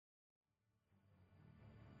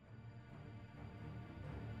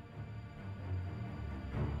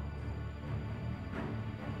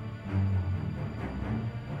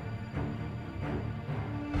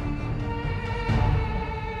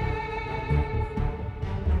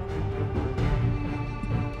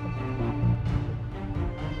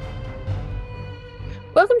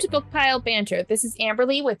Welcome to Bookpile Banter. This is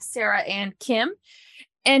Amberly with Sarah and Kim.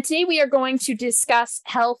 And today we are going to discuss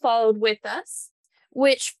Hell Followed With Us,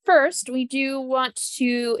 which first we do want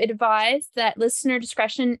to advise that listener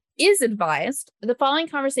discretion is advised. The following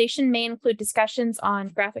conversation may include discussions on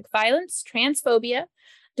graphic violence, transphobia,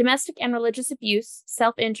 domestic and religious abuse,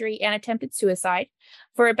 self-injury, and attempted suicide.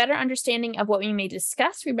 For a better understanding of what we may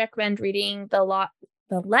discuss, we recommend reading the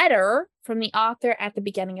letter from the author at the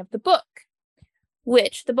beginning of the book.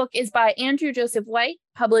 The book is by Andrew Joseph White,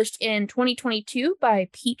 published in 2022 by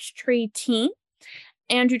Peachtree Teen.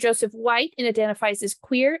 Andrew Joseph White identifies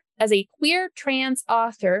as a queer trans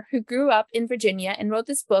author who grew up in Virginia and wrote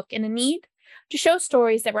this book in a need to show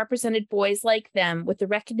stories that represented boys like them, with the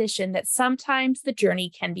recognition that sometimes the journey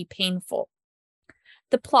can be painful.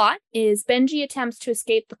 The plot is Benji attempts to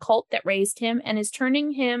escape the cult that raised him and is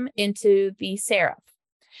turning him into the Seraph.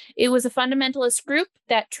 It was a fundamentalist group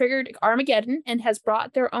that triggered Armageddon and has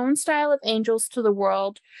brought their own style of angels to the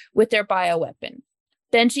world with their bioweapon.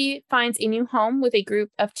 Benji finds a new home with a group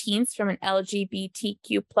of teens from an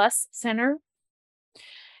LGBTQ+ center.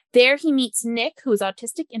 There he meets Nick, who is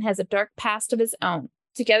autistic and has a dark past of his own.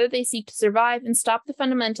 Together they seek to survive and stop the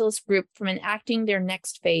fundamentalist group from enacting their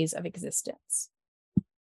next phase of existence.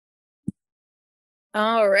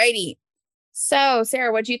 Alrighty. So,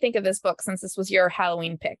 Sarah, what do you think of this book, since this was your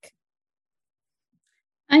Halloween pick?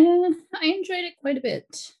 I enjoyed it quite a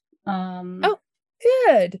bit. Oh,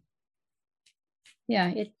 good.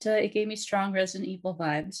 Yeah, it gave me strong Resident Evil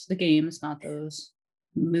vibes. The games, not those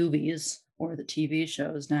movies or the TV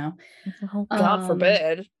shows now. Oh, God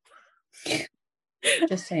forbid.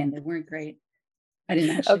 Just saying, they weren't great. I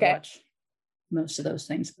didn't actually watch most of those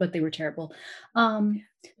things, but they were terrible. But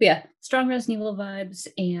yeah, strong Resident Evil vibes,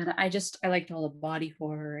 and I liked all the body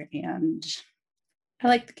horror, and I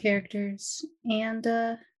liked the characters, and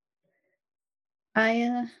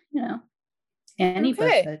any book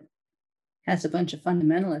that has a bunch of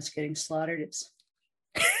fundamentalists getting slaughtered, it's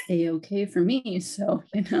a-okay for me. So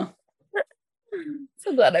So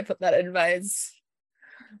glad I put that advice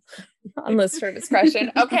on listener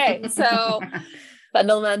discretion. Okay, so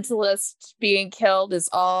fundamentalist being killed is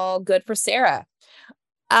all good for Sarah.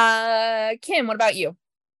 Kim, what about you?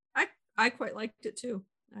 I quite liked it too.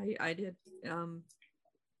 I did.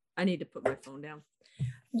 I need to put my phone down.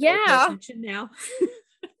 Yeah. Pay attention now.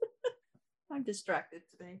 I'm distracted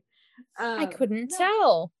today. I couldn't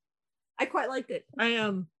tell. I quite liked it. I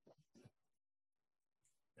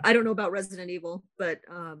don't know about Resident Evil, but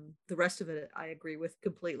the rest of it I agree with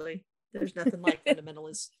completely. There's nothing like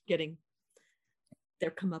fundamentalists getting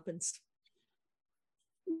their comeuppance.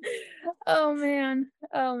 Oh man,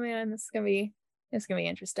 this is gonna be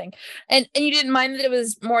interesting. And you didn't mind that it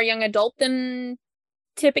was more young adult than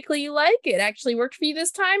typically you like? It actually worked for you this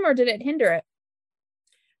time, or did it hinder it?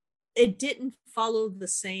 It didn't follow the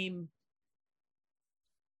same,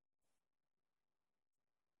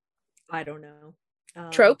 I don't know,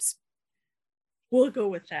 tropes. We'll go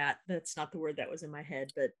with that. That's not the word that was in my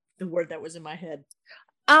head, but the word that was in my head.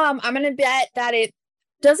 I'm gonna bet that it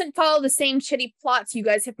doesn't follow the same shitty plots you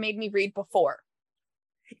guys have made me read before.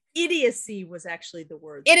 Idiocy was actually the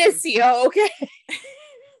word. Idiocy. Oh, okay.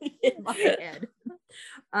 In my head.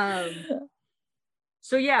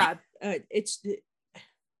 So yeah, it's.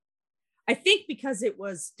 I think because it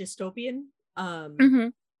was dystopian,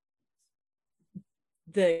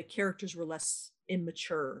 the characters were less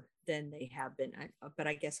immature than they have been. But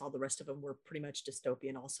I guess all the rest of them were pretty much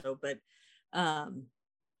dystopian also. But I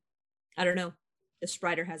don't know. This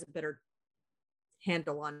writer has a better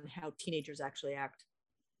handle on how teenagers actually act.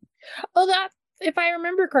 Well, that, if I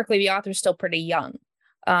remember correctly, the author's still pretty young.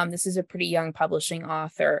 This is a pretty young publishing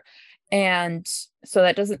author. And so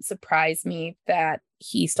that doesn't surprise me that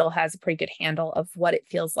he still has a pretty good handle of what it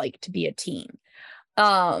feels like to be a teen.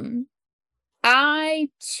 I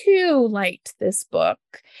too liked this book.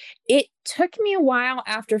 It took me a while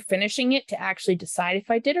after finishing it to actually decide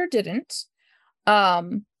if I did or didn't.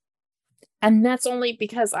 And that's only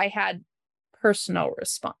because I had personal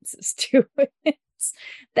responses to it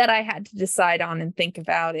that I had to decide on and think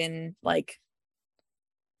about and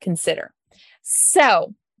consider.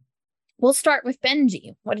 So we'll start with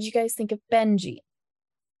Benji. What did you guys think of Benji?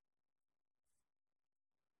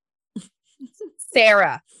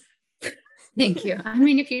 Sarah. Thank you. I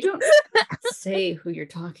mean, if you don't say who you're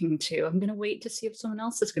talking to, I'm going to wait to see if someone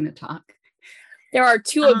else is going to talk. There are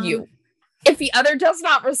two of you. If the other does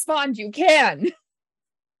not respond, you can.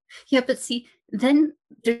 Yeah, but see, then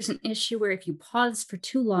there's an issue where if you pause for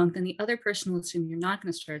too long, then the other person will assume you're not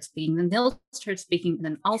going to start speaking. Then they'll start speaking, and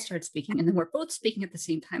then I'll start speaking, and then we're both speaking at the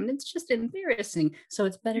same time. And it's just embarrassing. So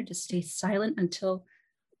it's better to stay silent until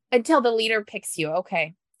Until the leader picks you.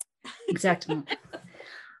 Okay. Exactly.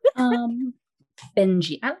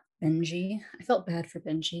 Benji. I like Benji. I felt bad for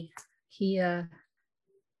Benji. He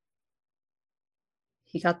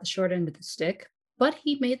got the short end of the stick, but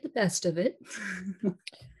he made the best of it.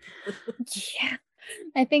 Yeah.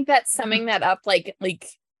 I think that's summing that up like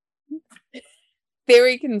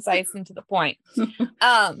very concise and to the point.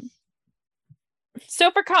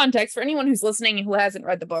 So for context, for anyone who's listening and who hasn't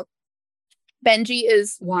read the book, Benji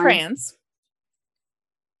is trans.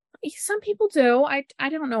 Some people do. I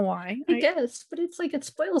don't know why. I guess, but it's like it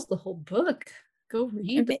spoils the whole book. Go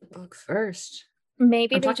read the book first.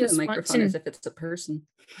 Maybe I'm they talking just to the microphone as if it's a person.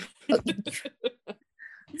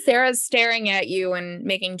 Sarah's staring at you and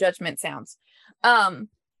making judgment sounds.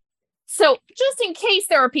 So just in case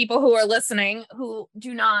there are people who are listening who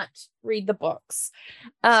do not read the books,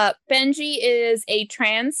 Benji is a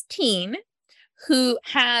trans teen who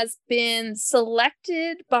has been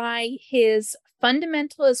selected by his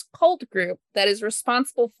fundamentalist cult group that is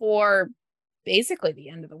responsible for basically the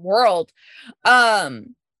end of the world,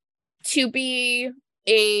 to be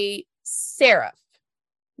a seraph,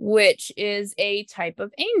 which is a type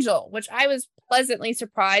of angel, which I was pleasantly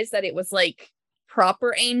surprised that it was like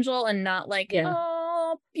proper angel and not like,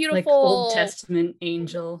 oh, beautiful like Old Testament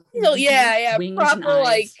angel. So yeah, wings proper and eyes,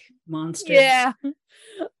 like monster. Yeah.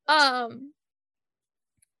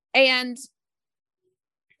 And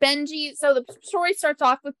Benji, so the story starts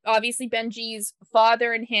off with obviously Benji's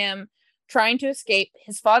father and him trying to escape.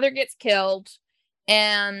 His father gets killed,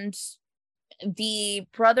 and the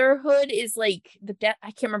Brotherhood is like the death. I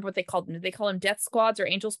can't remember what they called them. Did they call them Death Squads or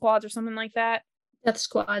Angel Squads or something like that? Death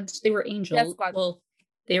Squads. They were angels. Death Squads. Well,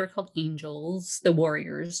 they were called angels, the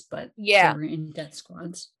warriors, but yeah, they were in Death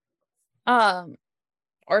Squads.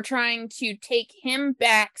 Or trying to take him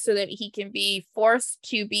back so that he can be forced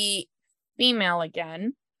to be female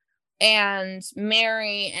again and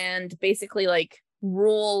marry and basically like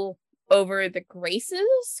rule over the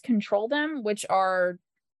Graces, control them, which are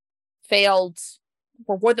failed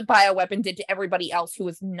for what the bioweapon did to everybody else who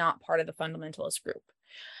was not part of the fundamentalist group,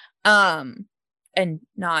 and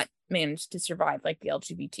not managed to survive, like the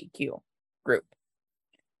LGBTQ group.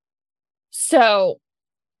 So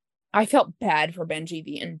I felt bad for Benji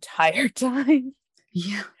the entire time.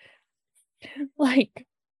 Yeah. Like,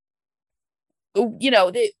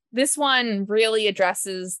 this one really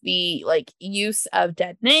addresses the like use of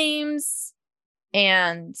dead names,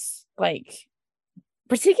 and like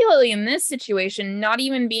particularly in this situation, not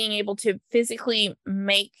even being able to physically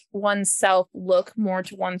make oneself look more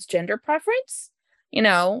to one's gender preference.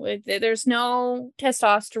 There's no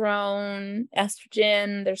testosterone,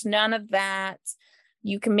 estrogen, there's none of that.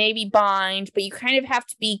 You can maybe bind, but you kind of have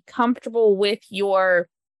to be comfortable with your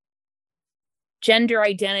gender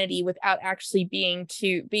identity without actually being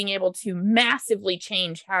able to massively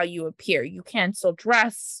change how you appear. You can still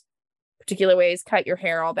dress particular ways, cut your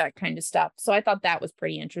hair, all that kind of stuff. So I thought that was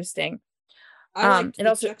pretty interesting. I liked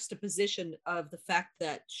the juxtaposition of the fact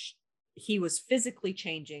that he was physically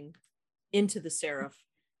changing into the seraph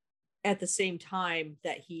at the same time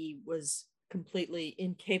that he was completely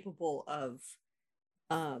incapable of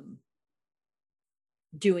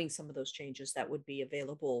doing some of those changes that would be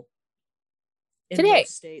available in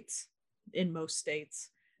most states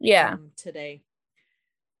today.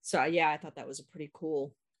 So yeah, I thought that was a pretty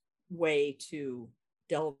cool way to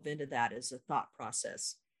delve into that as a thought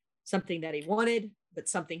process. Something that he wanted, but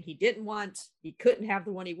something he didn't want. He couldn't have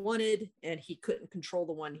the one he wanted, and he couldn't control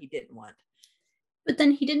the one he didn't want. But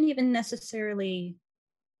then he didn't even necessarily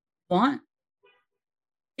want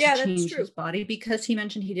to change his body, because he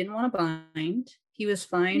mentioned he didn't want to bind. He was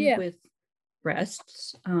fine with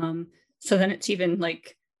breasts. So then it's even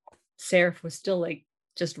like Seraph was still like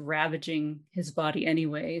just ravaging his body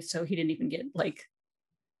anyway. So he didn't even get like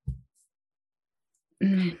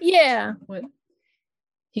what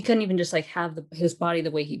he couldn't even just like have his body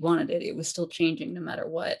the way he wanted it. It was still changing no matter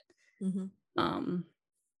what. Mm-hmm. And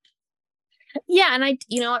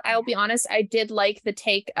I'll be honest, I did like the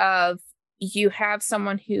take of you have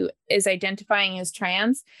someone who is identifying as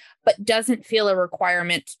trans but doesn't feel a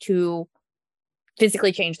requirement to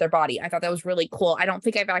physically change their body. I thought that was really cool. I don't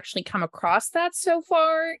think I've actually come across that so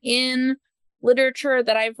far in literature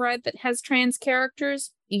that I've read that has trans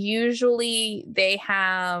characters. Usually they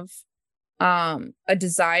have a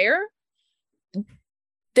desire.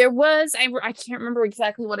 There was, I can't remember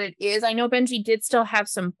exactly what it is. I know Benji did still have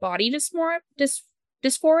some body dysphoria,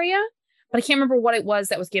 but I can't remember what it was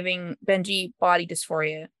that was giving Benji body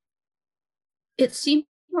dysphoria. It seemed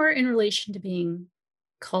more in relation to being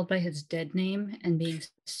called by his dead name and being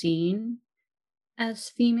seen as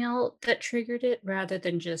female that triggered it, rather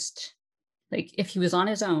than just like if he was on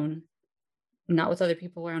his own, not with other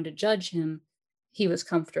people around to judge him, he was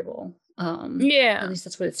comfortable. At Yeah. least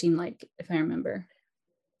that's what it seemed like, if I remember.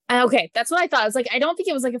 Okay, that's what I thought. I was like, I don't think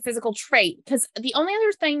it was like a physical trait, because the only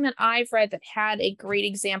other thing that I've read that had a great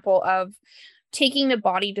example of taking the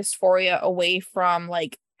body dysphoria away from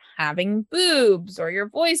like having boobs or your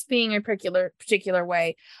voice being a particular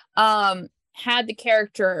way, had the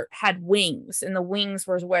character had wings, and the wings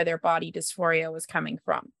was where their body dysphoria was coming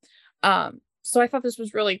from. So I thought this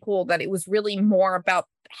was really cool that it was really more about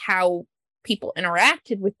how people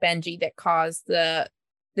interacted with Benji that caused the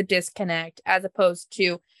disconnect, as opposed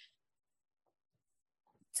to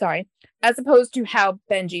how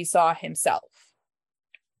Benji saw himself.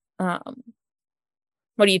 What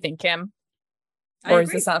do you think, Kim? Or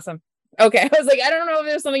is this awesome? Okay, I was like, I don't know if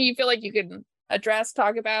there's something you feel like you could address,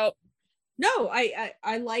 talk about. No,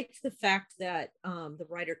 I liked the fact that the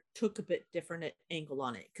writer took a bit different angle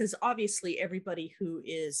on it, because obviously everybody who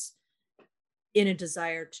is in a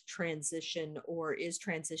desire to transition or is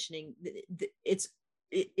transitioning,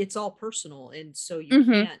 it's all personal, and so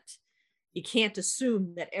you can't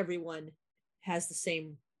assume that everyone has the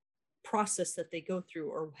same process that they go through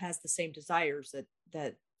or has the same desires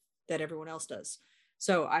that everyone else does.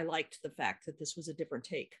 So I liked the fact that this was a different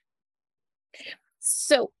take.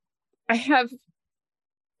 So I have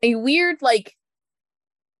a weird like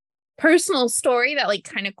personal story that like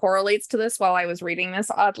kind of correlates to this while I was reading this,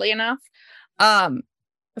 oddly enough.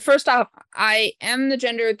 First off, I am the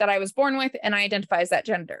gender that I was born with, and I identify as that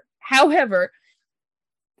gender. However,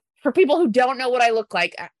 for people who don't know what I look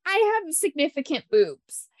like, I have significant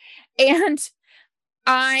boobs. And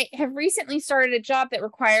I have recently started a job that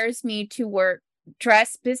requires me to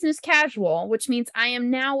dress business casual, which means I am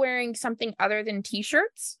now wearing something other than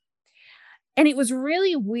t-shirts. And it was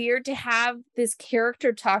really weird to have this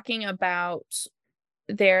character talking about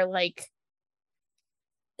their like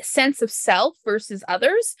sense of self versus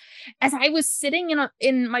others, as I was sitting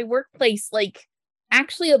in my workplace, like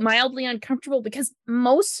actually mildly uncomfortable, because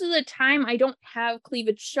most of the time I don't have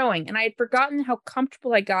cleavage showing, and I had forgotten how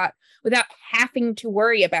comfortable I got without having to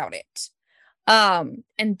worry about it.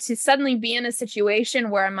 And to suddenly be in a situation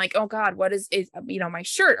where I'm like, oh God, what is my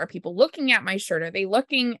shirt? Are people looking at my shirt? Are they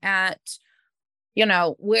looking at,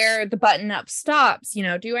 where the button up stops?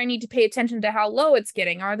 Do I need to pay attention to how low it's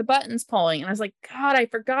getting? Are the buttons pulling? And I was like, God, I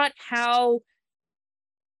forgot how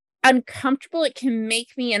uncomfortable it can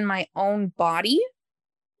make me in my own body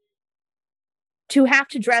to have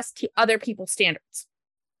to dress to other people's standards.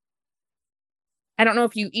 I don't know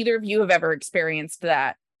if either of you have ever experienced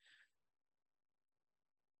that.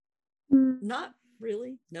 Not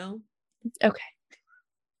really, no. Okay.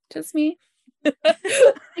 Just me.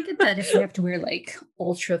 I get that if you have to wear like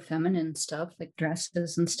ultra feminine stuff, like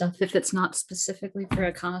dresses and stuff, if it's not specifically for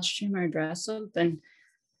a costume or a dress up, then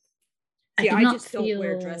I just don't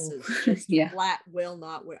wear dresses. Just flat will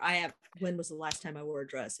not wear. When was the last time I wore a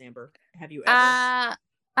dress, Amber? Have you ever?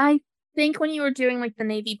 I think when you were doing like the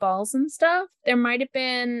Navy balls and stuff, there might have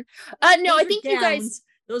been. No, I think gowns. You guys.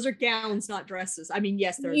 Those are gowns, not dresses. I mean,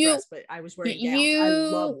 yes, they're a dress, but I was wearing gowns. I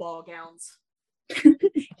love ball gowns.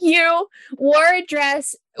 You wore a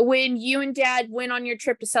dress when you and Dad went on your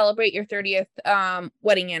trip to celebrate your 30th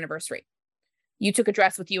wedding anniversary. You took a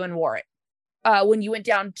dress with you and wore it. When you went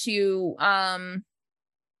down to I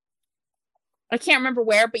can't remember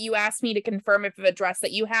where, but you asked me to confirm if a dress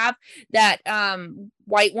that you have, that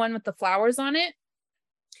white one with the flowers on it,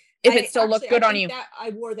 if it still looked good on you.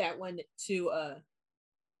 I wore that one to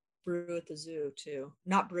Brew at the Zoo too.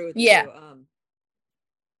 Not Brew at the Zoo.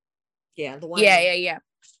 Yeah, the one. Yeah.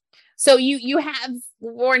 So you have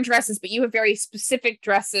worn dresses, but you have very specific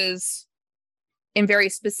dresses in very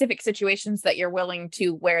specific situations that you're willing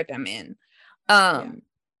to wear them in.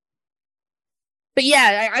 But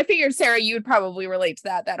yeah, I figured, Sarah, you would probably relate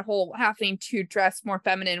to that whole having to dress more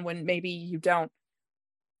feminine when maybe you don't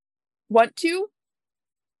want to.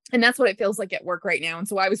 And that's what it feels like at work right now. And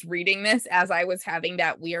so I was reading this as I was having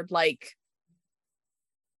that weird, like,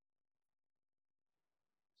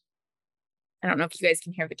 I don't know if you guys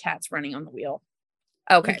can hear the cats running on the wheel.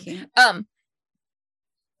 Okay.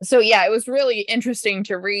 So yeah, it was really interesting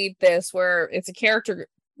to read this, where it's a character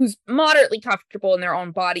who's moderately comfortable in their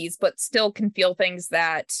own bodies, but still can feel things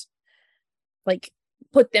that like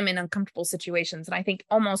put them in uncomfortable situations. And I think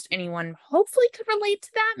almost anyone hopefully could relate to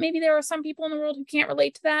that. Maybe there are some people in the world who can't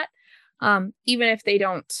relate to that, even if they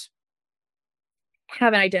don't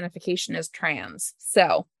have an identification as trans.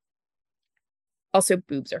 So also,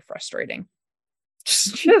 boobs are frustrating.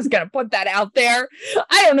 Just gonna put that out there.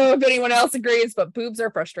 I don't know if anyone else agrees, but boobs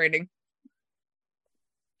are frustrating.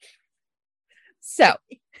 So,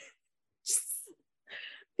 just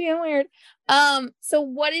being weird. So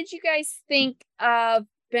what did you guys think of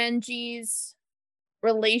Benji's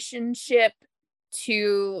relationship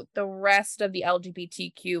to the rest of the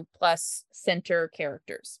LGBTQ plus center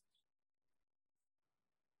characters?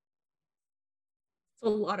 It's a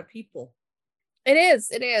lot of people. It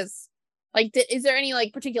is. Like, is there any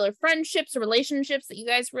like particular friendships or relationships that you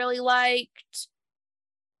guys really liked?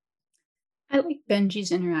 I like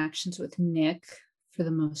Benji's interactions with Nick for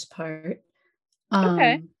the most part.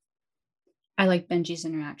 Okay. I like Benji's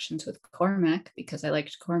interactions with Cormac because I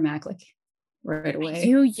liked Cormac like right away. I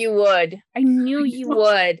knew you would.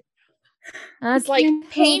 I was like,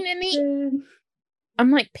 pain in the...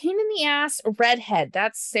 I'm like, pain in the ass, redhead.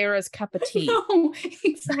 That's Sarah's cup of tea. No,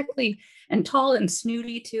 exactly. And tall and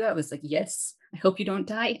snooty too. I was like, yes, I hope you don't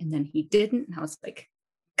die. And then he didn't. And I was like,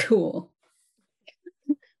 cool.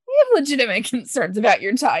 I have legitimate concerns about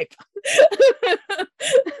your type.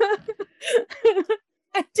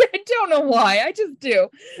 I don't know why. I just do.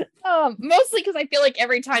 Mostly because I feel like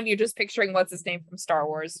every time you're just picturing what's his name from Star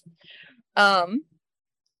Wars.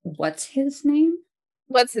 What's his name?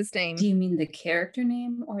 What's his name? Do you mean the character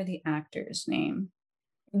name or the actor's name?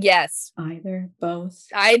 Yes. Either, both.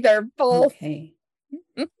 Okay.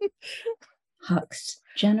 Hux.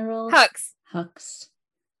 General Hux.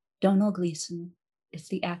 Donald Gleason is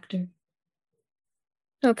the actor.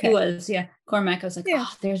 Okay. He was, yeah. Cormac, I was like,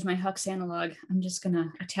 oh, there's my Hux analog. I'm just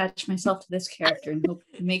gonna attach myself to this character and hope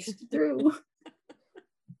he makes it through.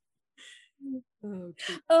 But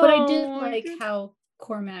I did like how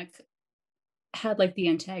Cormac had like the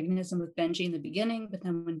antagonism with Benji in the beginning, but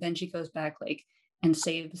then when Benji goes back like and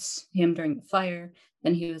saves him during the fire,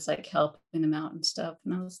 then he was like helping him out and stuff.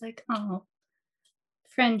 And I was like, oh,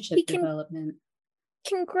 friendship development.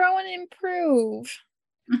 Can grow and improve.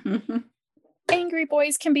 Angry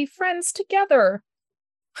boys can be friends together.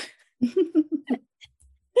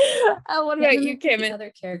 What about you, Kim? Other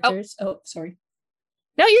characters. Oh, sorry.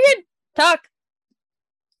 No, you're good. Talk.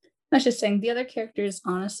 I was just saying the other characters,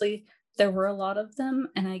 honestly, there were a lot of them,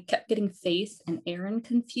 and I kept getting Faith and Aaron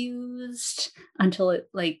confused until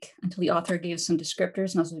the author gave some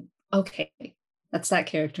descriptors, and I was like, okay, that's that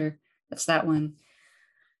character. That's that one.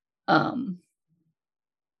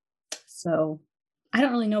 So I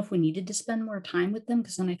don't really know if we needed to spend more time with them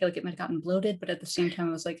because then I feel like it might have gotten bloated, but at the same time,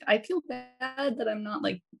 I was like, I feel bad that I'm not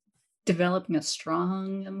like developing a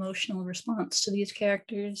strong emotional response to these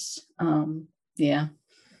characters. Yeah.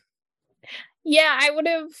 Yeah,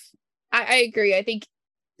 I agree. I think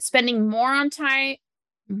spending more on time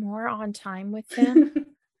with them,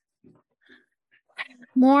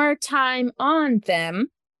 more time on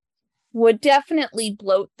them would definitely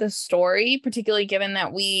bloat the story, particularly given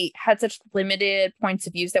that we had such limited points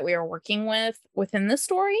of views that we were working with within the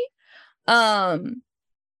story. But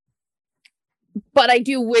I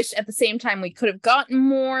do wish at the same time we could have gotten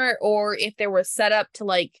more, or if there was set up to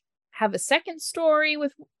like have a second story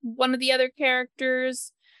with one of the other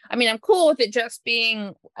characters. I mean, I'm cool with it just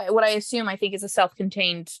being what I assume I think is a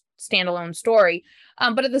self-contained standalone story.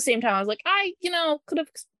 But at the same time, I was like, I could have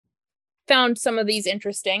found some of these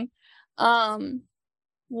interesting.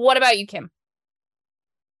 What about you, Kim?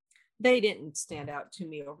 They didn't stand out to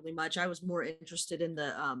me overly much. I was more interested in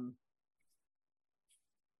the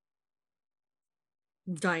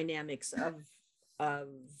dynamics of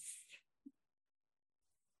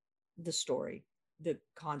the story, the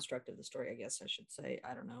construct of the story, I guess I should say.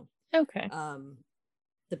 I don't know. Okay.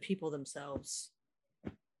 The people themselves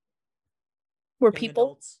were people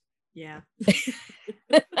adults. Yeah.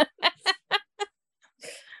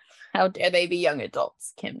 How dare they be young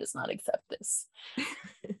adults? Kim does not accept this.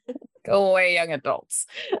 Go away, young adults.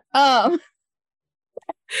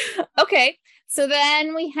 Okay, so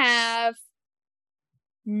then we have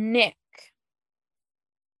Nick.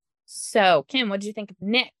 So, Kim, what did you think of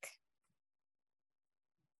Nick?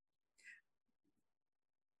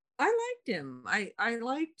 I liked him. I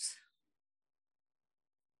liked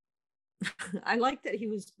I liked that he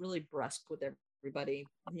was really brusque with everybody.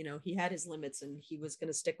 He had his limits and he was going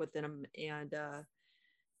to stick within them and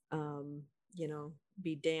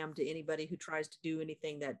be damned to anybody who tries to do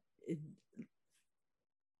anything that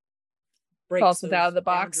breaks falls out of the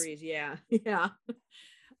box. Yeah.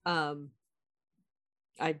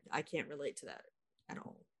 I can't relate to that at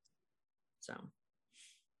all. So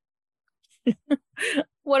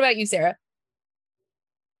what about you, Sarah?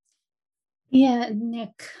 Yeah,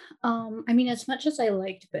 Nick. I mean, as much as I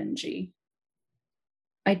liked Benji,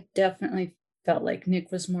 I definitely felt like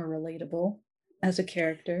Nick was more relatable as a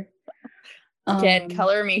character.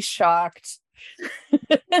 Color me shocked.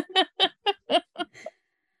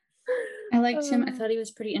 I liked him. I thought he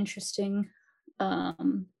was pretty interesting. I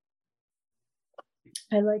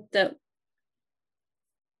liked that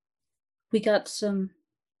we got some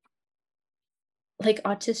like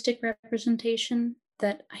autistic representation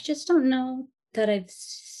that I just don't know that I've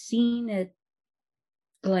seen it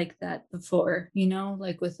like that before,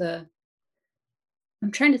 like with I'm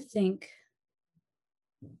trying to think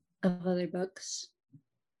of other books,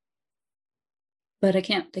 but I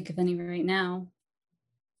can't think of any right now.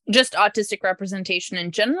 Just autistic representation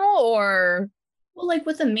in general, or? Well, like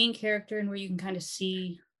with a main character and where you can kind of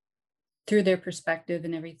see through their perspective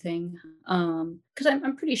and everything. Because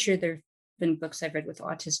I'm pretty sure there have been books I've read with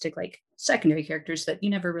autistic, like secondary characters that you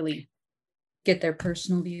never really get their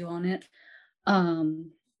personal view on it.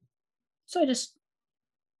 So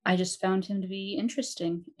I just found him to be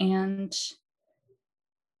interesting. And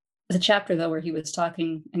the chapter though where he was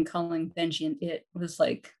talking and calling Benji and it was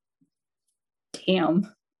like,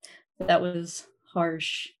 damn, that was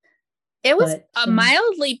harsh. It was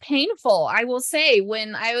mildly painful, I will say,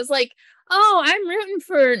 when I was like, oh, I'm rooting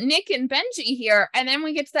for Nick and Benji here. And then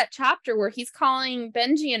we get to that chapter where he's calling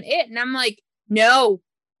Benji and it. And I'm like, no,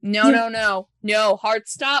 hard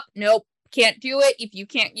stop. Nope. Can't do it. If you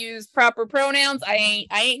can't use proper pronouns, I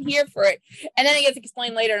ain't here for it. And then it gets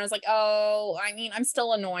explained later. And I was like, oh, I mean, I'm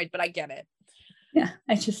still annoyed, but I get it. Yeah.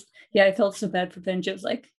 I felt so bad for Benji. I was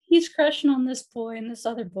like, he's crushing on this boy and this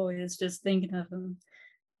other boy is just thinking of him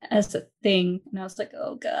as a thing. And I was like,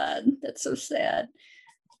 oh God, that's so sad.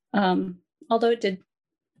 Although it did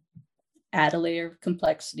add a layer of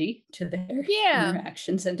complexity to their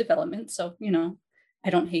interactions and development. So, I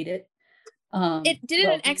don't hate it. It did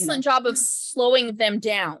an excellent job of slowing them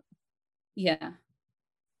down. Yeah.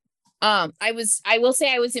 I will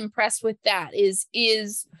say I was impressed with that. Is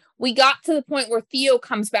we got to the point where Theo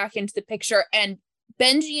comes back into the picture and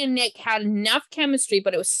Benji and Nick had enough chemistry,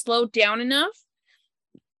 but it was slowed down enough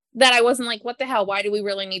that I wasn't like, what the hell? Why do we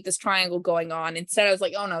really need this triangle going on? Instead, I was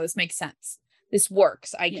like, oh no, this makes sense. This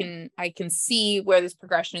works. I can see where this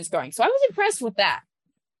progression is going. So I was impressed with that.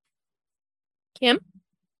 Kim?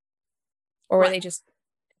 Or were they just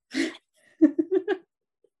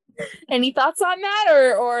any thoughts on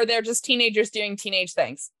that? Or they're just teenagers doing teenage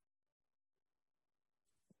things?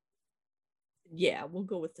 Yeah, we'll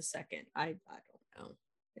go with the second. I don't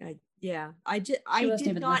know. I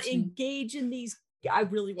did not engage in these. I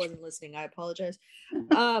really wasn't listening. I apologize.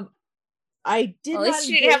 I did not. At least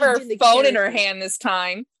she didn't have her phone in her hand this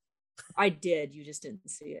time. I did. You just didn't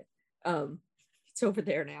see it. It's over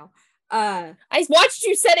there now. I watched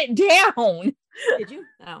you set it down. Did you?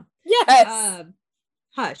 Oh. Yes.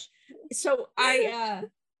 Hush. So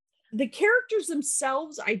the characters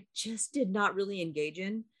themselves, I just did not really engage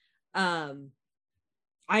in. I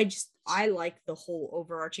like the whole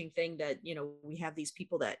overarching thing that, we have these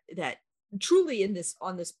people that truly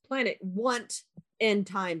on this planet want end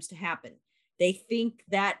times to happen. They think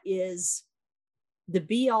that is the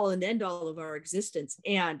be all and end all of our existence.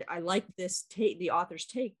 And I like this the author's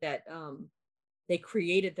take that they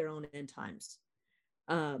created their own end times.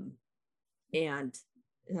 And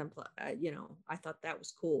I thought that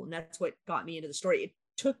was cool. And that's what got me into the story. It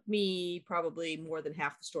took me probably more than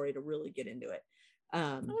half the story to really get into it.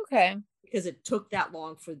 Okay. Because it took that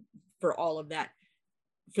long for all of that,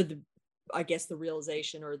 for the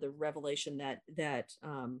realization or the revelation that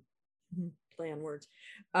play on words,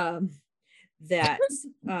 that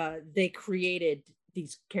they created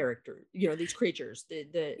these characters, these creatures,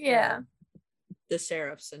 the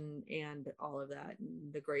seraphs and all of that,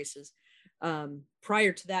 and the graces.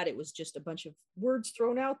 Prior to that, it was just a bunch of words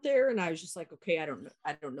thrown out there, and I was just like, okay, I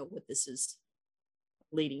don't know what this is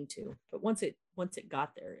leading to. But once it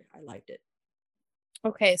got there, I liked it.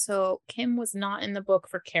 Okay, so Kim was not in the book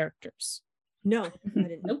for characters. No, I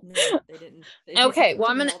didn't. Nope. No, they didn't. Okay, well,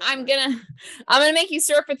 I'm gonna make you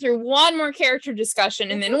surf through one more character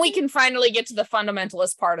discussion, and then we can finally get to the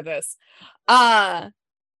fundamentalist part of this.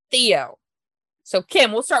 Theo. So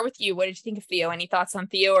Kim, we'll start with you. What did you think of Theo? Any thoughts on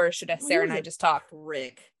Theo, or should Sarah and I just talk?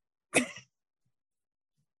 Rick.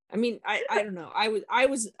 I mean, I don't know. I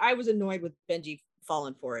was annoyed with Benji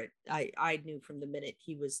falling for it. I knew from the minute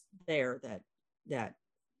he was there that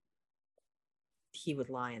he would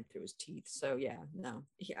lie in through his teeth. So yeah, no,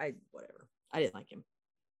 whatever. I didn't like him.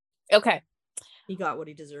 Okay. He got what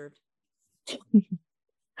he deserved.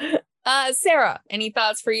 Sarah, any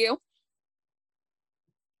thoughts for you?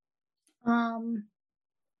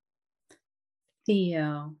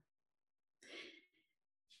 Theo.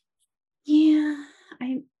 Yeah,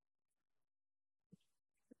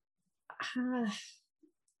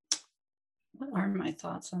 what are my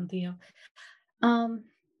thoughts on Theo?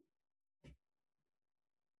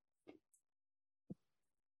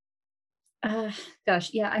 Gosh,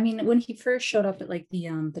 yeah. I mean, when he first showed up at like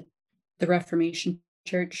the Reformation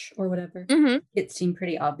Church or whatever, it seemed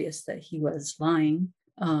pretty obvious that he was lying.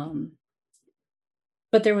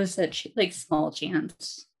 But there was that like small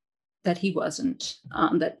chance that he wasn't,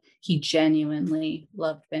 that he genuinely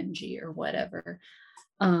loved Benji or whatever.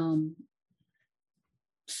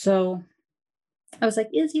 So I was like,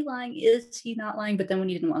 is he lying? Is he not lying? But then when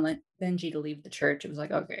he didn't want like Benji to leave the church, it was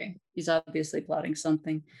like, okay, he's obviously plotting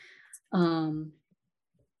something. And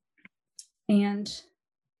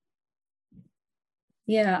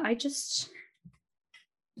yeah,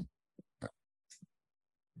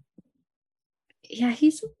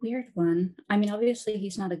 he's a weird one. I mean, obviously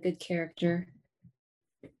he's not a good character,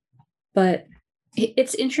 but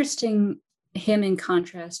it's interesting him in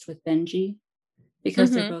contrast with Benji,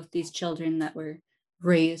 because they're both these children that were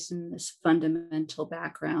raised in this fundamental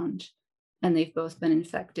background, and they've both been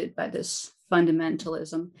infected by this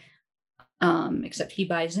fundamentalism. Except he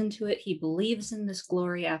buys into it. He believes in this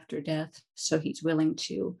glory after death, so he's willing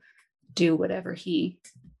to do whatever he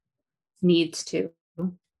needs to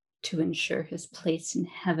ensure his place in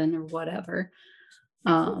heaven or whatever.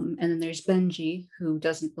 And then there's Benji, who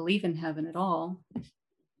doesn't believe in heaven at all,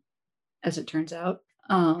 as it turns out.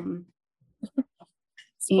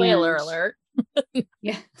 Spoiler alert.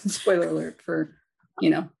 Yeah, spoiler alert for,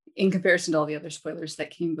 in comparison to all the other spoilers that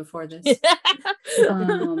came before this.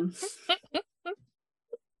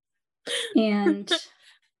 And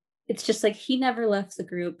it's just like he never left the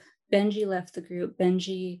group. Benji left the group.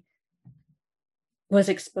 Benji was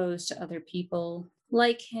exposed to other people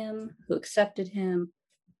like him, who accepted him,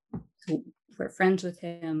 who were friends with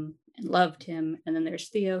him and loved him. And then there's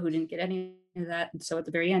Theo, who didn't get any of that. And so at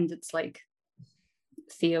the very end, it's like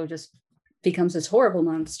Theo just becomes this horrible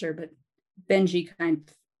monster, but Benji kind of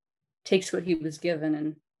takes what he was given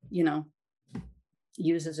and,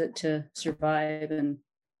 uses it to survive and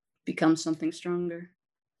become something stronger.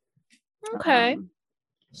 Okay.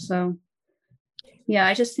 So yeah,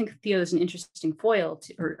 I just think Theo is an interesting foil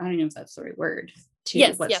to, or I don't know if that's the right word, to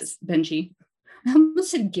Benji. I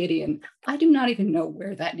almost said Gideon. I do not even know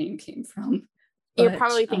where that name came from. You're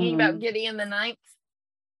probably thinking about Gideon the Ninth.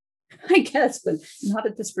 I guess, but not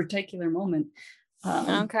at this particular moment.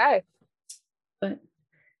 Okay. But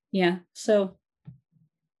yeah, so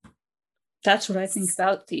that's what I think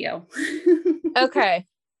about Theo. Okay.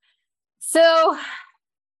 So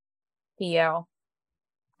Theo.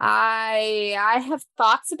 I have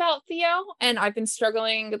thoughts about Theo, and I've been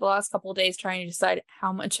struggling the last couple of days trying to decide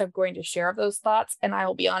how much I'm going to share of those thoughts. And I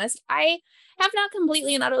will be honest, I have not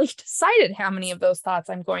completely and utterly decided how many of those thoughts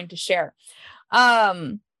I'm going to share.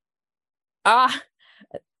 I know,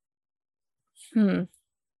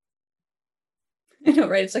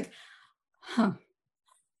 right? It's like,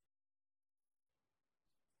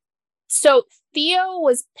 So Theo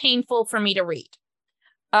was painful for me to read.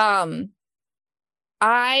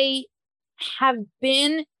 I have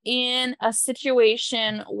been in a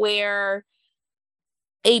situation where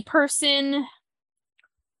a person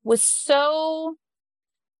was so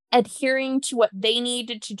adhering to what they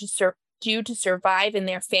needed to do to survive in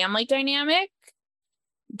their family dynamic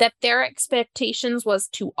that their expectations was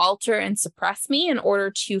to alter and suppress me in order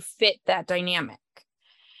to fit that dynamic.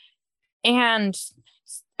 And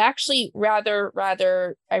actually rather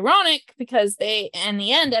ironic, because they in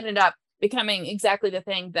the end ended up becoming exactly the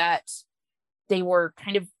thing that they were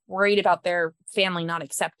kind of worried about their family not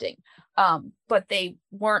accepting, but they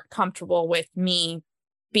weren't comfortable with me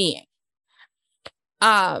being.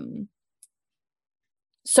 So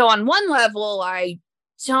on one level, I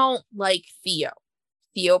don't like Theo.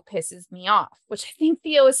 Theo pisses me off, which I think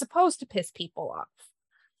Theo is supposed to piss people off.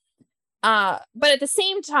 But at the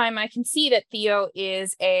same time, I can see that Theo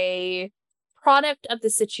is a product of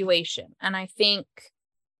the situation. And I think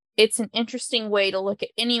it's an interesting way to look at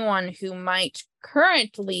anyone who might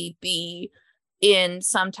currently be in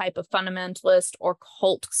some type of fundamentalist or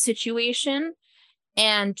cult situation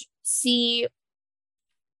and see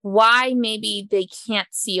why maybe they can't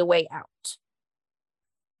see a way out.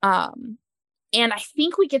 And I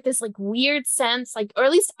think we get this like weird sense, like, or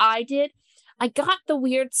at least I did. I got the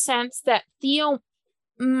weird sense that Theo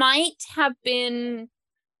might have been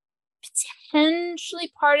potentially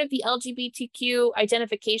part of the LGBTQ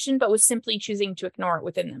identification, but was simply choosing to ignore it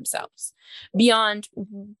within themselves, beyond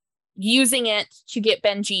using it to get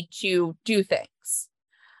Benji to do things.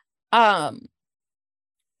 But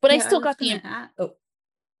yeah, I still got the...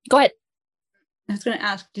 Go ahead. I was going to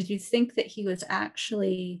ask, did you think that he was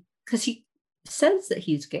actually, because he says that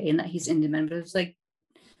he's gay and that he's into men, but it was like,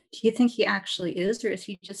 do you think he actually is, or is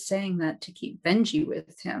he just saying that to keep Benji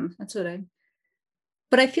with him? That's what I...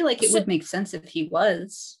 But I feel like it would make sense if he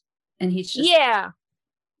was, and he's just,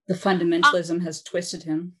 the fundamentalism has twisted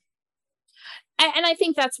him. And I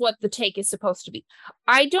think that's what the take is supposed to be.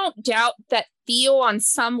 I don't doubt that Theo on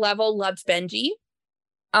some level loves Benji.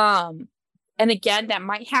 And again, that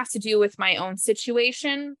might have to do with my own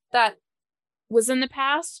situation that was in the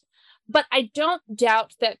past, but I don't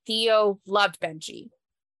doubt that Theo loved Benji.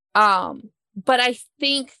 But I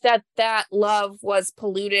think that love was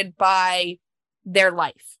polluted by their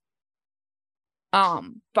life.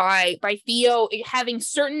 By Theo having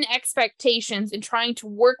certain expectations and trying to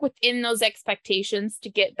work within those expectations to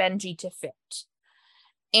get Benji to fit.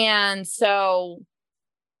 And so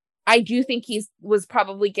I do think he was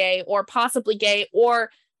probably gay or possibly gay, or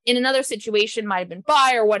in another situation might have been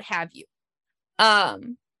bi or what have you.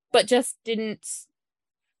 But just didn't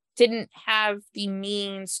have the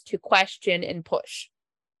means to question and push.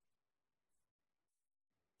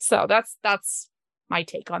 So that's my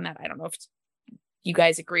take on that. I don't know if you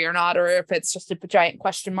guys agree or not, or if it's just a giant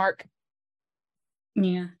question mark.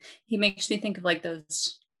 Yeah, he makes me think of like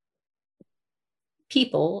those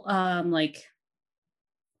people, like,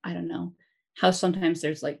 I don't know, how sometimes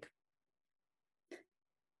there's like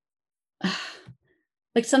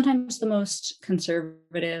sometimes the most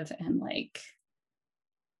conservative and like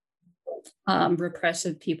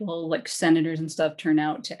repressive people, like senators and stuff, turn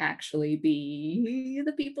out to actually be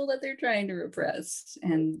the people that they're trying to repress.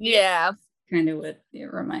 And kind of what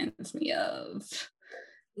it reminds me of.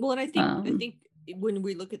 Well, and I think when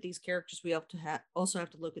we look at these characters, we have to also have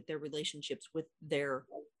to look at their relationships with their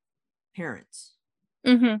parents.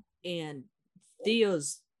 And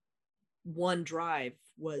Theo's one drive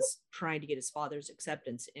was trying to get his father's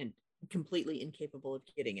acceptance, and completely incapable of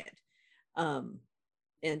getting it.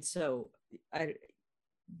 And so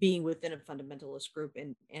being within a fundamentalist group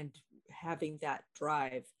and having that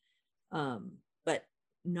drive, but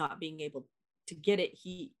not being able to get it,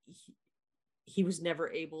 he was never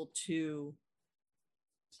able to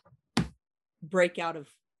break out of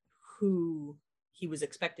who he was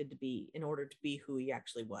expected to be in order to be who he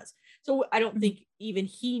actually was. So I don't think even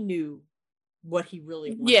he knew what he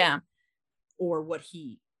really wanted, or what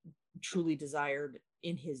he truly desired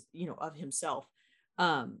in his, of himself.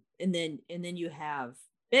 And then you have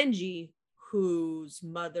Benji, whose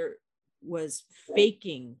mother was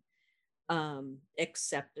faking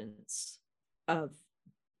acceptance of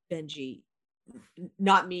Benji,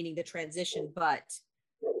 not meaning the transition, but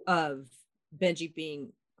of Benji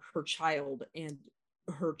being her child, and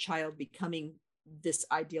her child becoming this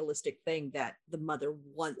idealistic thing that the mother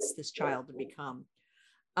wants this child to become.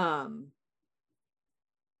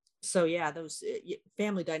 So yeah, those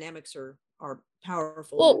family dynamics are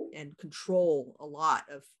powerful and control a lot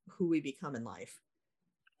of who we become in life.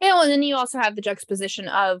 Yeah, and then you also have the juxtaposition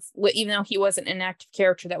of, even though he wasn't an active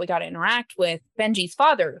character that we got to interact with, Benji's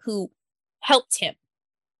father, who helped him.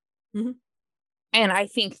 And I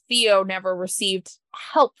think Theo never received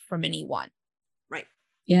help from anyone. Right.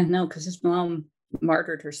 Yeah, no, because his mom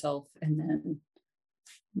martyred herself, and then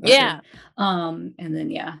and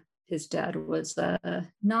then his dad was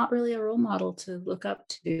not really a role model to look up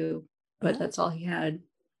to, but that's all he had.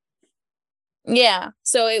 Yeah,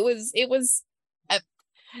 so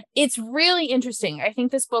it's really interesting. I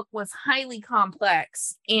think this book was highly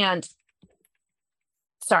complex, and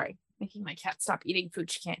sorry, making my cat stop eating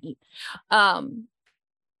food she can't eat. And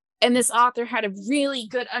this author had a really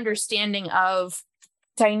good understanding of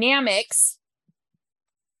dynamics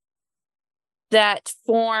that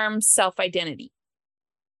form self-identity.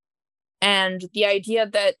 And the idea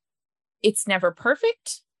that it's never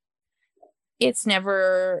perfect. It's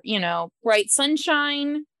never, bright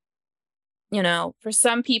sunshine. For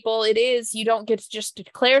some people it is. You don't get to just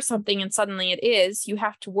declare something and suddenly it is. You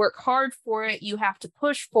have to work hard for it. You have to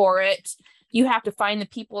push for it. You have to find the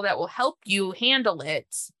people that will help you handle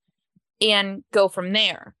it and go from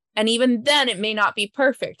there. And even then it may not be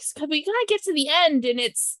perfect, because we gotta get to the end and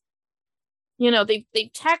it's,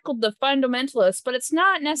 they've tackled the fundamentalists, but it's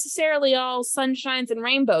not necessarily all sunshines and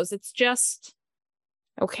rainbows. It's just,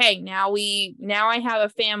 okay, now I have a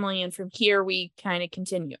family, and from here we kind of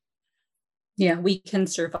continue. Yeah, we can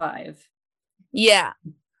survive. Yeah.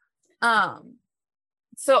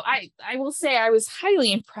 So I will say I was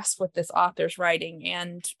highly impressed with this author's writing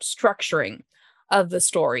and structuring of the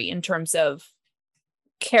story in terms of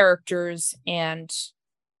characters and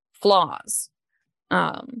flaws.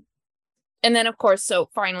 And then, of course, so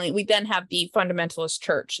finally, we then have the fundamentalist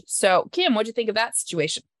church. So, Kim, what'd you think of that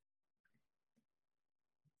situation?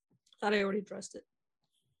 Thought I already addressed it.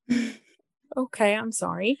 Okay, I'm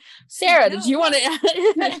sorry. Sarah, did you want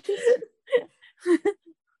to...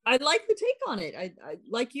 I like the take on it. I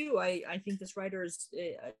like you. I think this writer is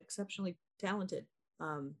exceptionally talented.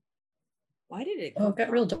 Why did it? It got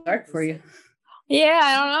real dark for you. Yeah,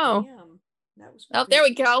 I don't know. Damn, that was. Oh, there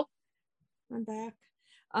we go. I'm back.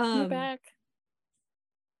 You're back.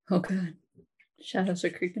 Oh god, shadows are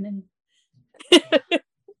creeping in. The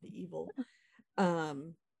evil. No,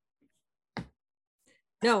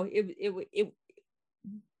 it.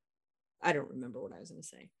 I don't remember what I was going to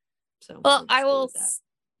say. So, well, I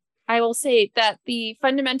will say that the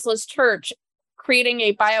fundamentalist church creating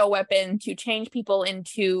a bioweapon to change people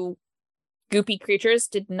into goopy creatures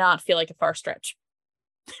did not feel like a far stretch.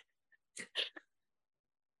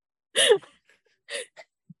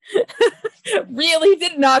 Really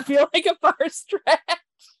did not feel like a far stretch.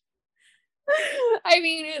 I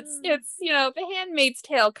mean, it's the Handmaid's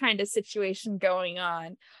Tale kind of situation going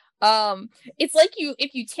on. It's like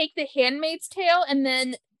if you take the Handmaid's Tale and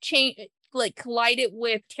then collide it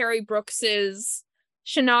with Terry Brooks's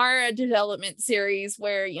Shannara development series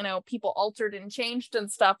where people altered and changed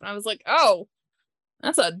and stuff, and I was like, oh,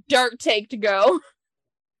 that's a dark take to go.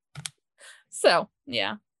 So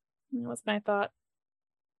yeah, that was my thought.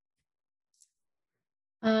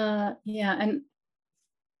 Yeah, and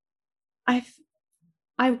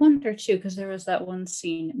I wonder too, because there was that one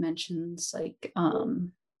scene that mentions like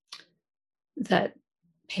that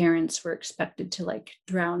parents were expected to like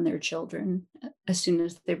drown their children as soon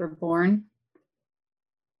as they were born.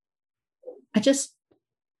 I just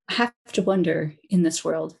have to wonder in this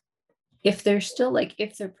world if they're still like,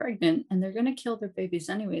 if they're pregnant and they're going to kill their babies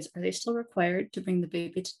anyways, are they still required to bring the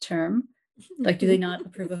baby to term? Like, do they not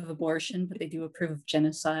approve of abortion, but they do approve of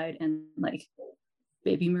genocide and like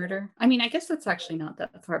baby murder? I mean, I guess that's actually not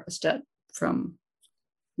that far of a step from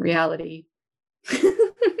reality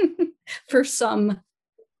for some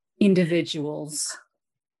individuals.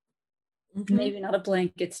 Mm-hmm. Maybe not a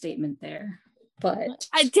blanket statement there, but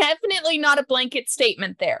definitely not a blanket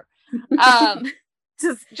statement there.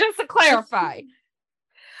 just to clarify.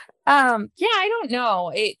 Yeah, I don't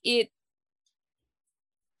know.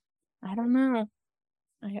 I don't know.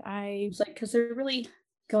 I was like, because they're really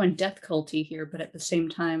going death culty here, but at the same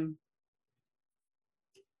time,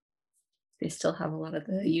 they still have a lot of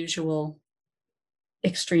the usual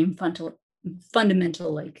extreme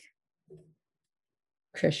fundamental like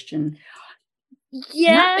Christian.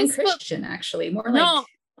 Yes, not Christian, actually, more like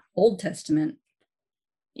Old Testament.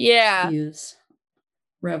 Yeah, views,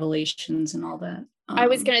 revelations, and all that. I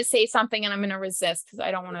was gonna say something, and I'm gonna resist because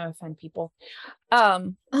I don't want to offend people.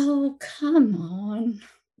 Oh, come on.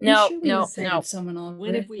 No. Someone already.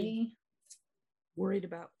 When have we worried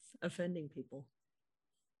about offending people?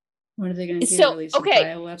 What are they going to do? Release a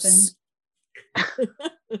bioweapon?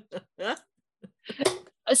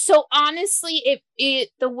 So honestly,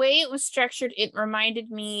 the way it was structured, it reminded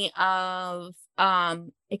me of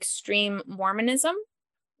extreme Mormonism,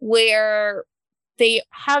 where they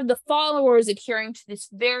have the followers adhering to this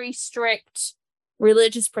very strict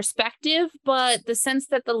religious perspective, but the sense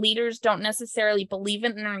that the leaders don't necessarily believe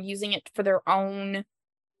it and are using it for their own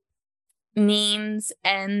means,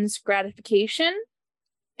 ends, gratification.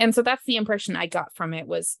 And so that's the impression I got from it,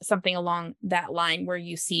 was something along that line, where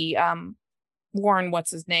you see Warren,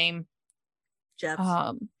 what's his name? Jeff.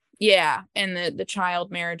 Yeah, and the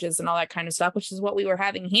child marriages and all that kind of stuff, which is what we were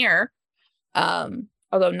having here.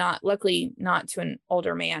 Although luckily not to an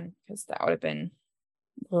older man, because that would have been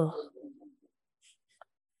ugh.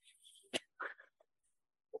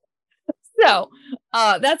 So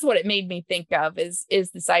that's what it made me think of is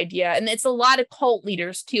this idea. And it's a lot of cult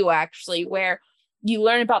leaders too, actually, where you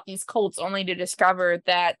learn about these cults only to discover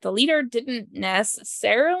that the leader didn't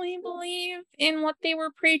necessarily believe in what they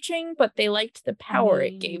were preaching, but they liked the power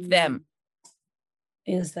it gave them.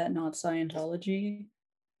 Is that not Scientology?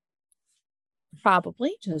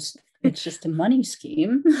 Probably. It's just a money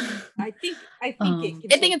scheme. I think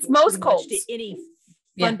it's most cults. To any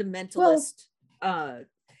fundamentalist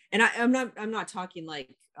and I'm not talking like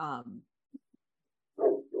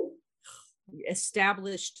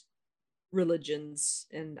established religions,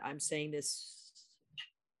 and I'm saying this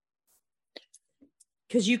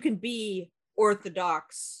because you can be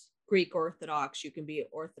Orthodox, Greek Orthodox, you can be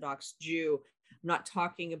Orthodox Jew. I'm not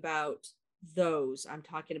talking about those. I'm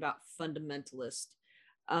talking about fundamentalist,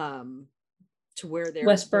 to where they're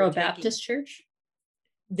Westboro Baptist Church.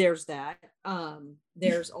 There's that.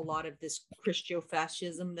 There's a lot of this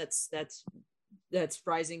Christofascism that's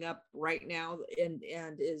rising up right now, and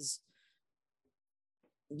is,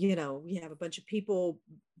 we have a bunch of people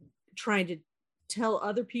trying to tell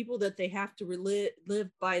other people that they have to live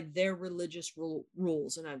by their religious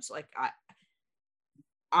rules, and I was like,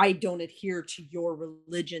 I don't adhere to your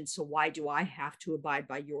religion, so why do I have to abide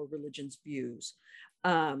by your religion's views?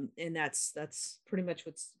 And that's pretty much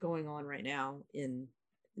what's going on right now in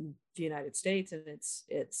the United States, and it's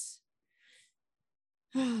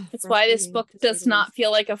That's why this book does not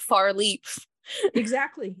feel like a far leap.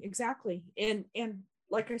 Exactly. And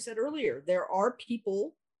like I said earlier, there are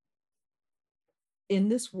people in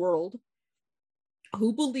this world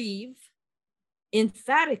who believe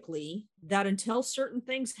emphatically that until certain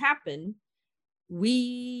things happen,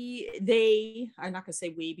 I'm not going to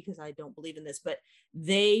say we, because I don't believe in this, but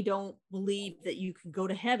they don't believe that you can go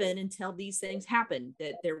to heaven until these things happen,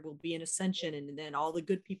 that there will be an ascension, and then all the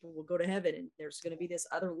good people will go to heaven, and there's going to be this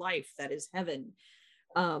other life that is heaven,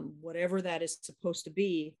 whatever that is supposed to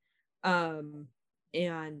be. And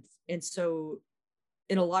so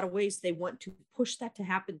in a lot of ways, they want to push that to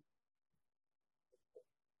happen.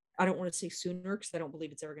 I don't want to say sooner, because I don't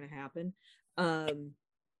believe it's ever going to happen.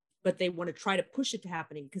 But they want to try to push it to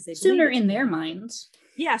happening because they sooner in their minds.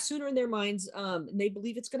 Yeah, sooner in their minds. And they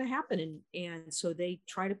believe it's going to happen, and so they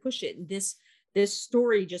try to push it. And this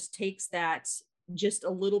story just takes that just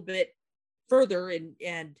a little bit further,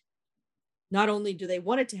 and not only do they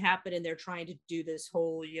want it to happen, and they're trying to do this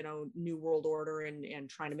whole, new world order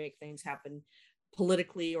and trying to make things happen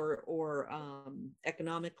politically or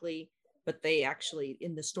economically, but they actually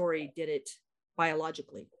in the story did it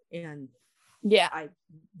biologically. And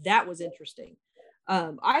that was interesting.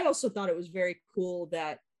 I also thought it was very cool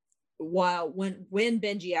that when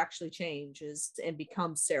Benji actually changes and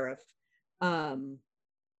becomes Seraph,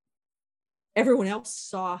 everyone else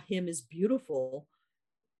saw him as beautiful,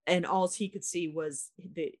 and all he could see was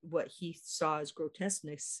what he saw as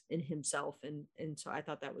grotesqueness in himself, and so I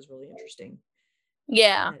thought that was really interesting.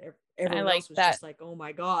 Yeah, everyone else was just like, oh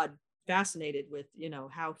my God, fascinated with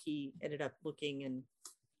how he ended up looking, and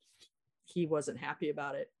he wasn't happy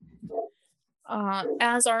about it.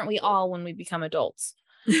 As aren't we all when we become adults.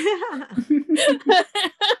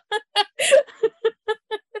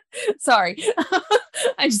 Sorry.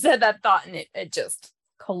 I just had that thought, and it just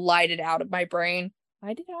collided out of my brain.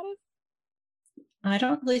 I don't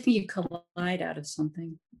really think you collide out of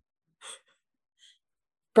something.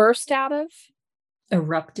 Burst out of?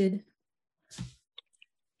 Erupted.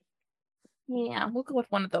 Yeah, we'll go with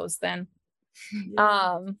one of those then.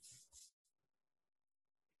 Yeah.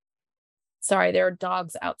 Sorry, there are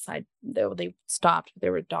dogs outside. They stopped.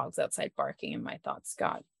 There were dogs outside barking, and my thoughts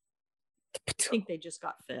got. I think they just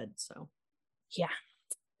got fed. So, yeah.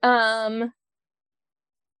 What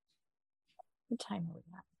time are we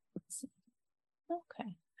at? Let's see.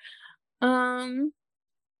 Okay.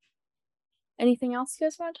 Anything else you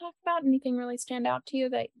guys want to talk about? Anything really stand out to you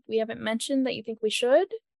that we haven't mentioned that you think we should?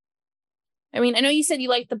 I mean, I know you said you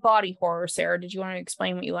liked the body horror, Sarah. Did you want to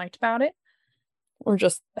explain what you liked about it? Or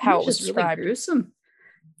just how it was described? Really gruesome.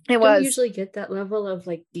 It was. Don't usually get that level of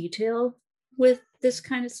detail with this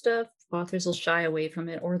kind of stuff. Authors will shy away from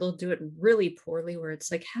it, or they'll do it really poorly, where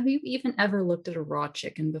it's like, have you even ever looked at a raw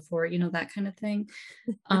chicken before? That kind of thing.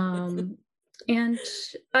 And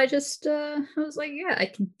I just I was like, yeah, I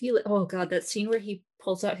can feel it. Oh God, that scene where he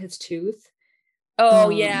pulls out his tooth. Oh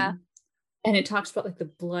yeah. And it talks about the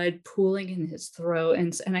blood pooling in his throat,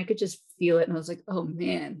 and I could just feel it, and I was like, oh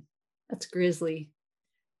man, that's grisly.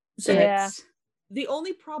 So yeah. The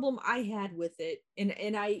only problem I had with it,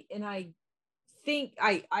 and I think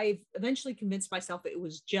I've eventually convinced myself it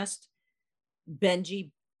was just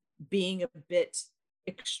Benji being a bit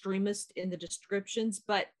extremist in the descriptions,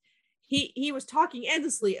 but he was talking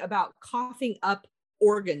endlessly about coughing up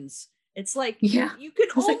organs. It's like, you can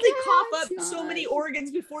only cough up so many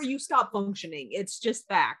organs before you stop functioning. It's just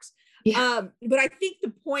facts. Yeah. But I think the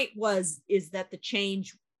point is that the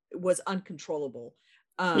change was uncontrollable.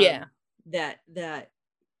 That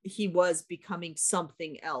he was becoming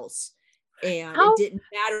something else, and it didn't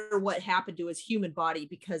matter what happened to his human body,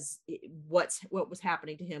 because what was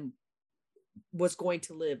happening to him was going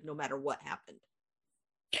to live no matter what happened.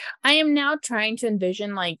 I am now trying to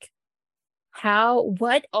envision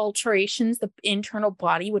what alterations the internal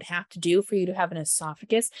body would have to do for you to have an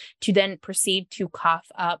esophagus to then proceed to cough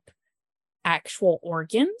up actual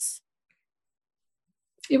organs.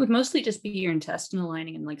 It would mostly just be your intestinal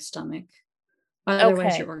lining and stomach.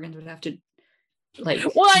 Otherwise, your organs would have to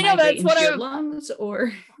well, I know that's what your lungs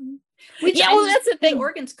or. That's the thing. The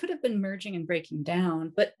organs could have been merging and breaking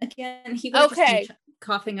down, but again, he would just be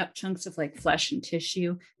coughing up chunks of flesh and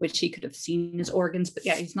tissue, which he could have seen as organs. But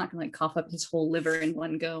yeah, he's not going to cough up his whole liver in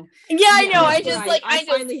one go. Yeah, I know. I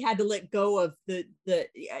finally had to let go of the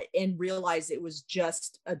and realize it was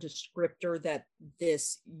just a descriptor that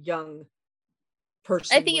this young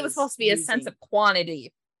person. I think it was supposed to be a sense of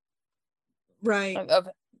quantity. right of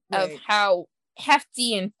how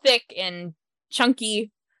hefty and thick and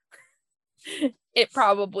chunky it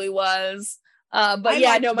probably was. But I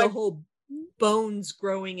yeah, liked no, the whole bones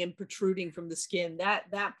growing and protruding from the skin. That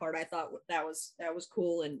part I thought that was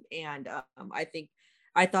cool, and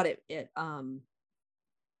I thought it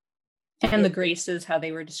and the Graces, how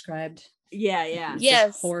they were described. Yeah.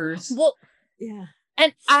 Yes. Horrors. Well, yeah.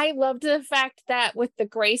 And I loved the fact that with the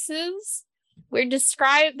Graces, they're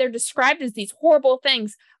described as these horrible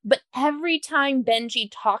things, but every time Benji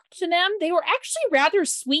talked to them, they were actually rather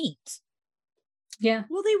sweet. Yeah.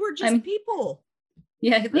 Well, they were just people.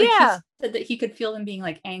 Yeah. He said that he could feel them being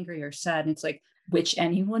like angry or sad. And it's like, which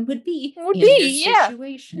anyone would be in your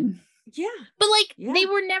situation. Yeah. But they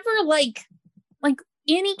were never like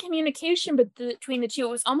any communication between the two. It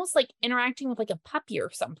was almost like interacting with like a puppy or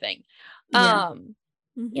something. Yeah.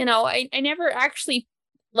 You know, I never actually,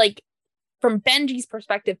 like, from Benji's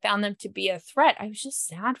perspective, found them to be a threat. I was just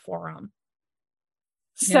sad for them.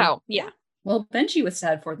 So, yeah. Well, Benji was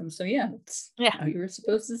sad for them. So, that's how you were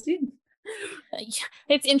supposed to see them.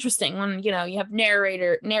 It's interesting when, you have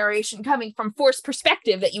narration coming from Force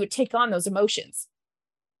perspective that you would take on those emotions.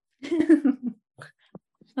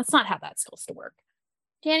 That's not how that's supposed to work.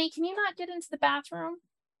 Danny, can you not get into the bathroom?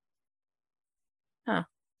 Huh.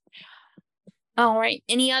 All right.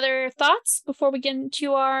 Any other thoughts before we get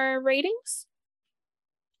into our ratings?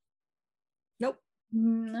 Nope.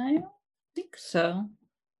 I don't think so.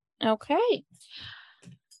 Okay.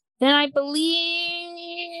 Then I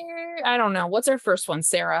believe, I don't know. What's our first one,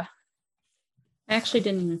 Sarah? I actually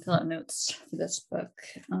didn't even fill out notes for this book.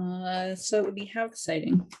 So it would be How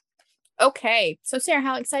Exciting. Okay. So Sarah,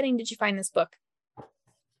 how exciting did you find this book? I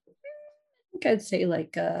think I'd say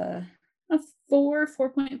like a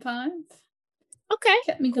 4.5. Okay.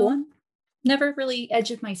 Kept me going. Never really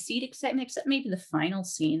edge of my seat excitement, except maybe the final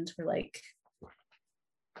scenes were like,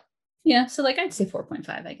 so like I'd say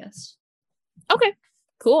 4.5, I guess. Okay,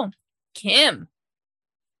 cool. Kim.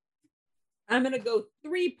 I'm going to go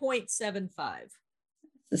 3.75.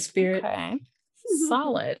 The spirit. Okay.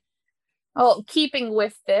 Solid. Oh, keeping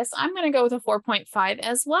with this, I'm going to go with a 4.5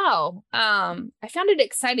 as well. I found it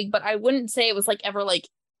exciting, but I wouldn't say it was like ever like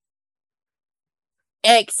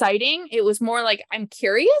exciting. It was more like I'm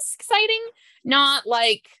curious exciting, not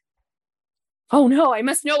like, oh no, I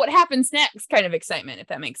must know what happens next kind of excitement, if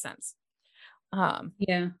that makes sense.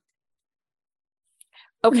 Yeah.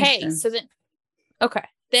 Okay, so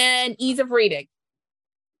then ease of reading.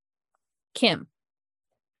 Kim.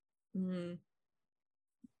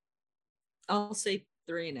 I'll say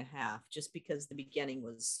 3.5, just because the beginning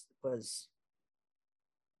was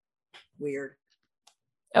weird.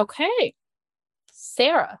 Okay.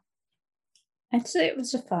 Sarah. I'd say it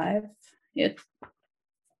was a 5. It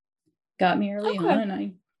got me early on and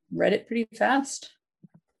I read it pretty fast.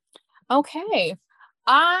 Okay.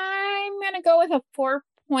 I'm going to go with a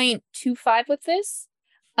 4.25 with this.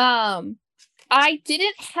 I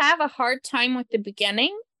didn't have a hard time with the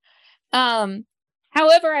beginning.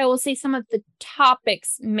 However, I will say some of the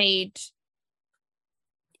topics made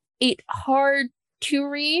it hard to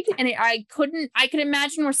read, and I could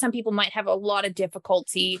imagine where some people might have a lot of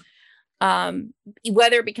difficulty,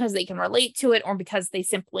 whether because they can relate to it or because they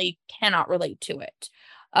simply cannot relate to it.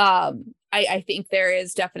 I think there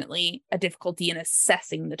is definitely a difficulty in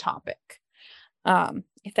assessing the topic.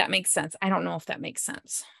 If that makes sense. I don't know if that makes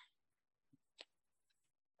sense.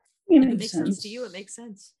 If it makes sense to you, it makes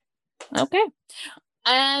sense. Okay.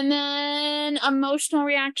 And then emotional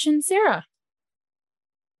reaction, Sarah.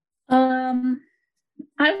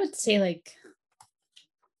 I would say like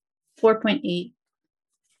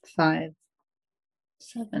 4.85,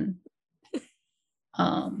 7.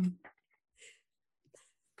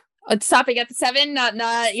 Stopping at the 7, not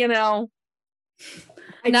not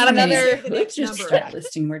not another. Let's just start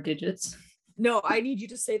listing more digits. No, I need you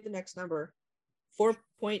to say the next number.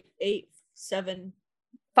 4.87.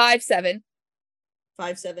 5.7.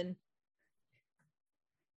 5.7.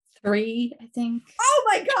 3, I think. Oh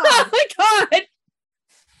my god! Oh my god!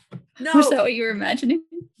 No. Was that what you were imagining?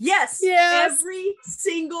 Yes. Every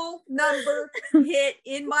single number hit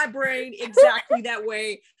in my brain exactly that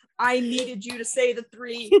way. I needed you to say the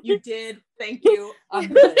 3. You did. Thank you. I'm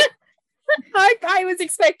good. I was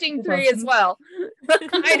expecting 3 as well.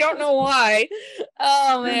 I don't know why.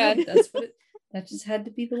 Oh man. That just had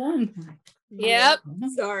to be the one. Yep.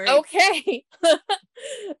 Sorry. Okay.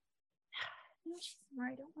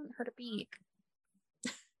 I don't want her to be.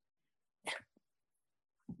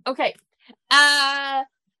 Okay.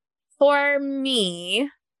 For me,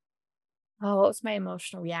 what was my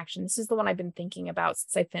emotional reaction? This is the one I've been thinking about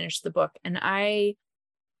since I finished the book, and I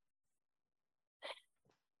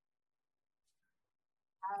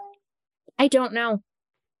I don't know.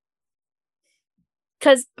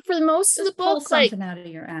 Because for most of the book, pull something out of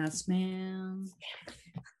your ass, man.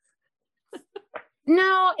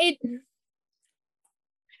 No,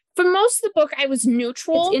 for most of the book, I was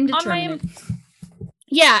neutral. It's indeterminate.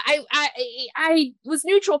 Yeah, I was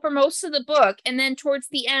neutral for most of the book, and then towards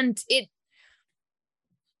the end, it,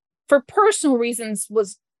 for personal reasons,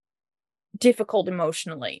 was difficult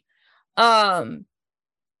emotionally. And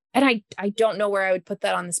I don't know where I would put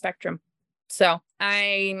that on the spectrum, so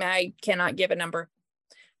I cannot give a number.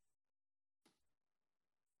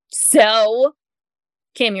 So,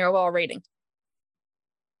 Kim, your overall rating.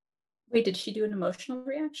 Wait, did she do an emotional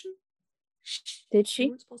reaction? Did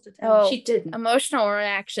she? Oh, she didn't. Emotional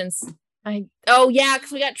reactions. Yeah,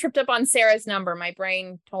 because we got tripped up on Sarah's number. My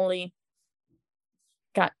brain totally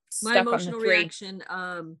got stuck on the 3. My emotional reaction,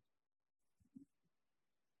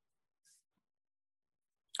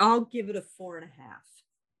 I'll give it a 4.5.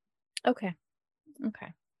 Okay.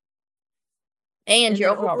 And your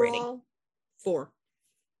overall rating? 4.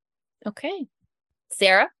 Okay.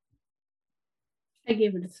 Sarah? I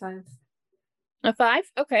gave it a 5. A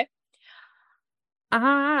 5? Okay.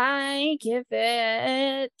 I give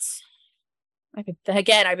it... I've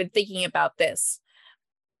been thinking about this.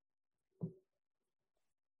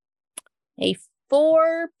 A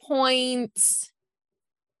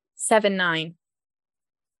 4.79.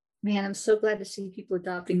 Man, I'm so glad to see people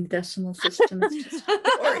adopting the decimal system. It's just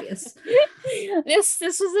glorious. This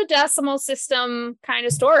was a decimal system kind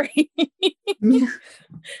of story. Yeah.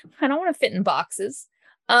 I don't want to fit in boxes.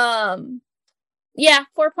 Yeah,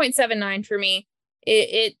 4.79 for me.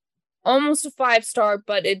 It almost a 5-star,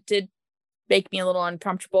 but it did make me a little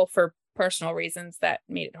uncomfortable for personal reasons that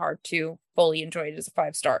made it hard to fully enjoy it as a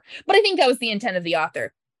 5-star. But I think that was the intent of the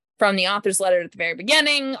author. From the author's letter at the very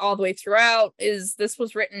beginning, all the way throughout, is this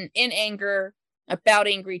was written in anger about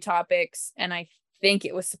angry topics, and I think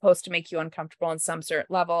it was supposed to make you uncomfortable on some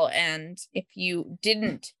certain level. And if you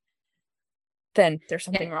didn't, then there's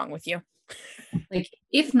something wrong with you. Like,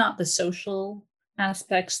 if not the social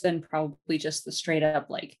aspects, then probably just the straight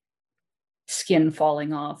up like skin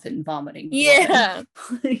falling off and vomiting. Yeah.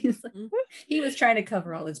 He was trying to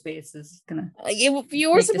cover all his bases.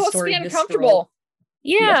 You were supposed to be uncomfortable.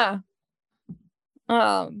 Yeah.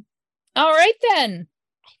 All right then.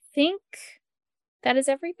 I think that is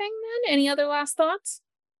everything then. Any other last thoughts?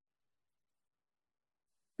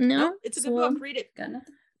 No, it's a good book. Read it.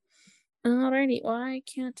 Alrighty. Why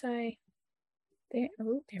can't I? There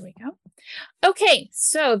we go. Okay,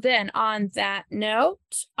 so then on that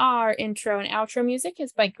note, our intro and outro music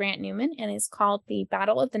is by Grant Newman and is called The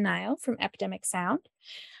Battle of the Nile from Epidemic Sound.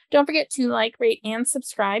 Don't forget to like, rate, and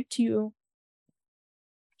subscribe to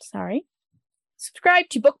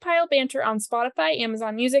Bookpile Banter on Spotify,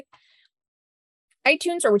 Amazon Music,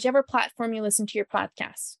 iTunes, or whichever platform you listen to your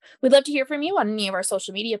podcasts. We'd love to hear from you on any of our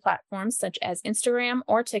social media platforms, such as Instagram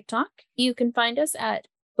or TikTok. You can find us at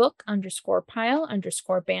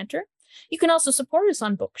book_pile_banter. You can also support us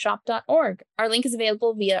on bookshop.org. Our link is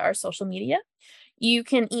available via our social media. You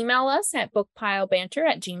can email us at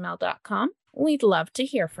bookpilebanter@gmail.com. We'd love to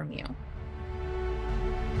hear from you.